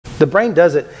The brain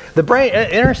does it. The brain,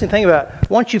 interesting thing about,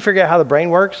 once you figure out how the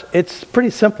brain works, it's pretty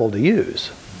simple to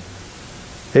use.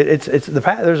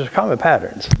 There's common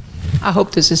patterns. I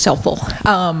hope this is helpful.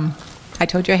 I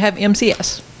told you I have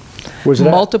MCS. Where's it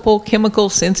at? Multiple chemical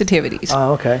sensitivities.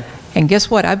 Oh, okay. And guess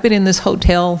what? I've been in this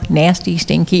hotel, nasty,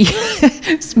 stinky,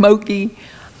 smoky.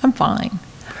 I'm fine.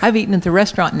 I've eaten at the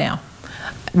restaurant now.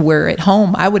 Where at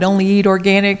home, I would only eat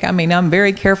organic. I mean, I'm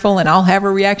very careful, and I'll have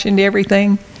a reaction to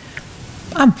everything.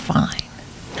 I'm fine.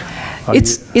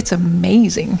 It's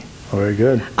amazing. Very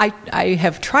good. I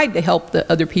have tried to help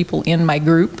the other people in my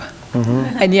group,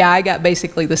 and yeah, I got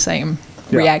basically the same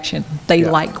reaction. They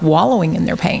like wallowing in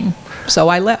their pain, so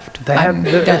I left. I'm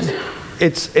done.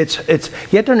 It's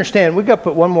you have to understand, we've got to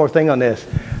put one more thing on this.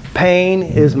 Pain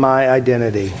is my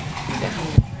identity.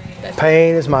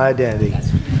 Pain is my identity.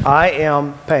 I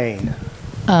am pain.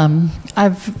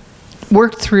 I've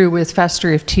worked through with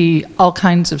Faster EFT all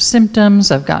kinds of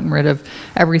symptoms. I've gotten rid of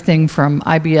everything from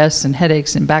IBS and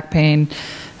headaches and back pain,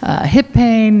 hip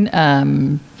pain,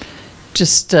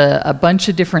 just a bunch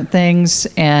of different things.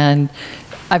 And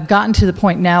I've gotten to the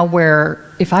point now where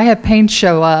if I have pain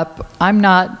show up, I'm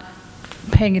not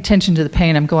paying attention to the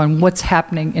pain. I'm going, what's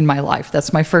happening in my life?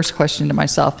 That's my first question to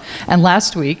myself. And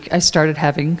last week, I started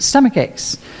having stomach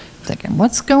aches. Thinking,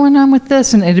 what's going on with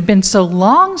this? And it had been so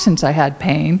long since I had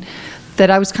pain that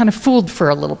I was kind of fooled for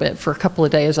a little bit. For a couple of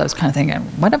days, I was kind of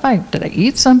thinking, did I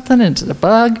eat something? Is it a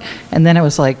bug? And then I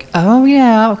was like, oh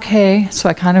yeah, okay. So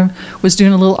I kind of was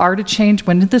doing a little art of change.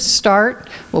 When did this start?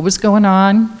 What was going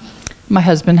on? My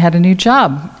husband had a new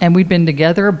job, and we'd been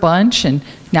together a bunch, and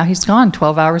now he's gone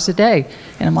 12 hours a day.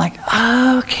 And I'm like,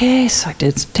 oh, okay, so I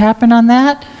did some tapping on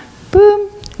that. Boom,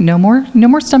 no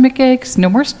more stomach aches, no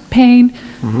more pain.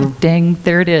 Dang,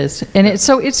 there it is. And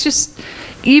so it's just,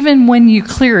 even when you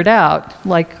clear it out,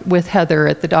 like with Heather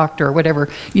at the doctor or whatever,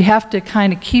 you have to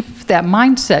kind of keep that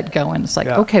mindset going. It's like,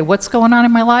 okay, what's going on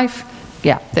in my life?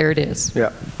 Yeah, there it is.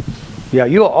 Yeah,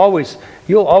 you'll always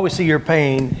see your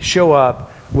pain show up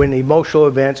when emotional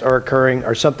events are occurring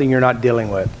or something you're not dealing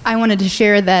with. I wanted to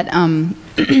share that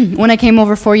when I came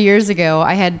over 4 years ago,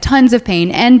 I had tons of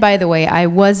pain. And by the way, I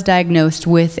was diagnosed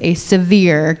with a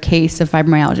severe case of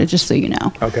fibromyalgia, just so you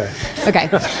know. Okay. Okay.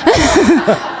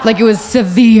 Like it was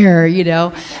severe, you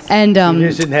know. And you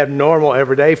just didn't have normal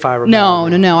everyday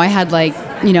fibromyalgia. No. I had like,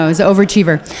 you know, I was an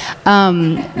overachiever.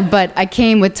 But I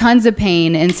came with tons of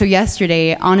pain. And so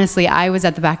yesterday, honestly, I was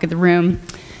at the back of the room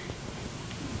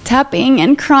tapping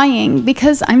and crying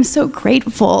because I'm so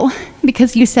grateful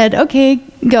because you said, okay,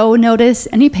 go notice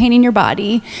any pain in your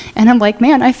body. And I'm like,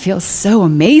 man, I feel so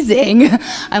amazing.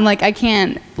 I'm like,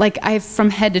 from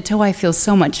head to toe, I feel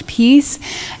so much peace,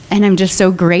 and I'm just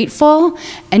so grateful.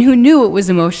 And who knew it was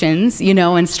emotions, you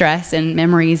know, and stress and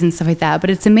memories and stuff like that. But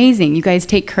it's amazing. You guys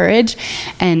take courage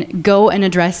and go and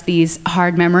address these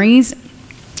hard memories.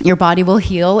 Your body will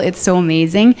heal. It's so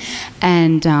amazing.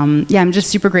 And yeah, I'm just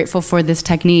super grateful for this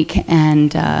technique.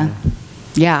 And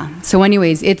yeah, so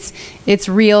anyways, it's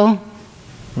real.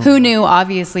 Who knew?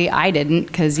 Obviously, I didn't,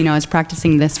 because, you know, I was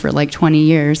practicing this for like 20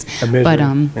 years. But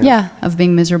yeah, of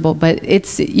being miserable. But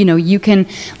it's, you know, you can,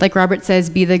 like Robert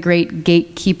says, be the great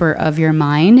gatekeeper of your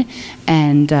mind,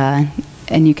 and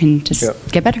you can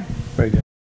just get better. Very good.